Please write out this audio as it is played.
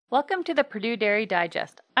Welcome to the Purdue Dairy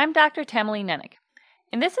Digest. I'm Dr. Tamily Nennick.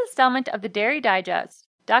 In this installment of the Dairy Digest,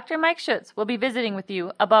 Dr. Mike Schutz will be visiting with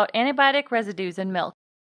you about antibiotic residues in milk.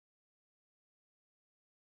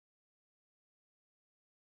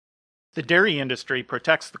 The dairy industry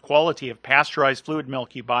protects the quality of pasteurized fluid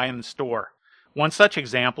milk you buy in the store. One such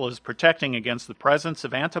example is protecting against the presence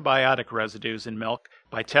of antibiotic residues in milk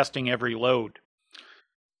by testing every load.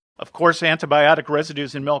 Of course, antibiotic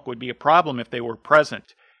residues in milk would be a problem if they were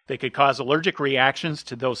present. They could cause allergic reactions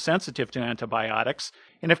to those sensitive to antibiotics,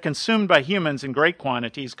 and if consumed by humans in great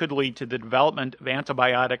quantities, could lead to the development of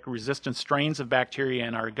antibiotic-resistant strains of bacteria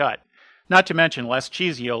in our gut, not to mention less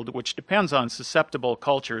cheese yield, which depends on susceptible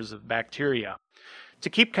cultures of bacteria. To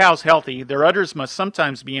keep cows healthy, their udders must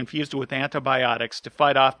sometimes be infused with antibiotics to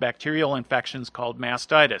fight off bacterial infections called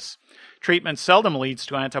mastitis. Treatment seldom leads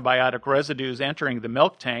to antibiotic residues entering the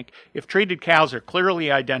milk tank if treated cows are clearly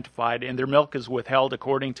identified and their milk is withheld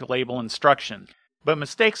according to label instructions. But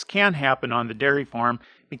mistakes can happen on the dairy farm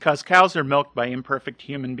because cows are milked by imperfect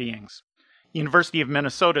human beings. University of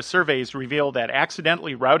Minnesota surveys reveal that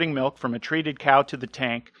accidentally routing milk from a treated cow to the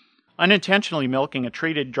tank, unintentionally milking a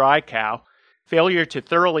treated dry cow, failure to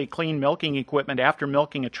thoroughly clean milking equipment after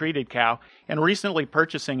milking a treated cow, and recently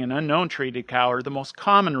purchasing an unknown treated cow are the most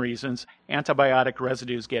common reasons antibiotic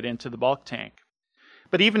residues get into the bulk tank.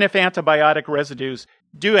 But even if antibiotic residues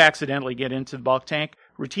do accidentally get into the bulk tank,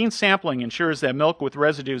 routine sampling ensures that milk with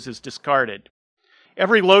residues is discarded.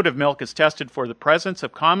 Every load of milk is tested for the presence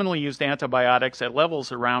of commonly used antibiotics at levels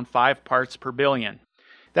around 5 parts per billion.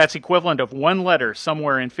 That's equivalent of one letter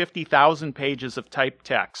somewhere in 50,000 pages of typed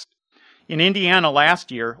text. In Indiana last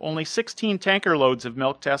year, only 16 tanker loads of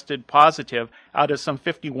milk tested positive out of some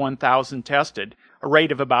 51,000 tested, a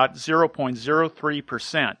rate of about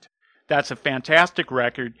 0.03%. That's a fantastic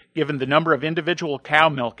record given the number of individual cow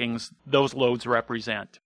milkings those loads represent.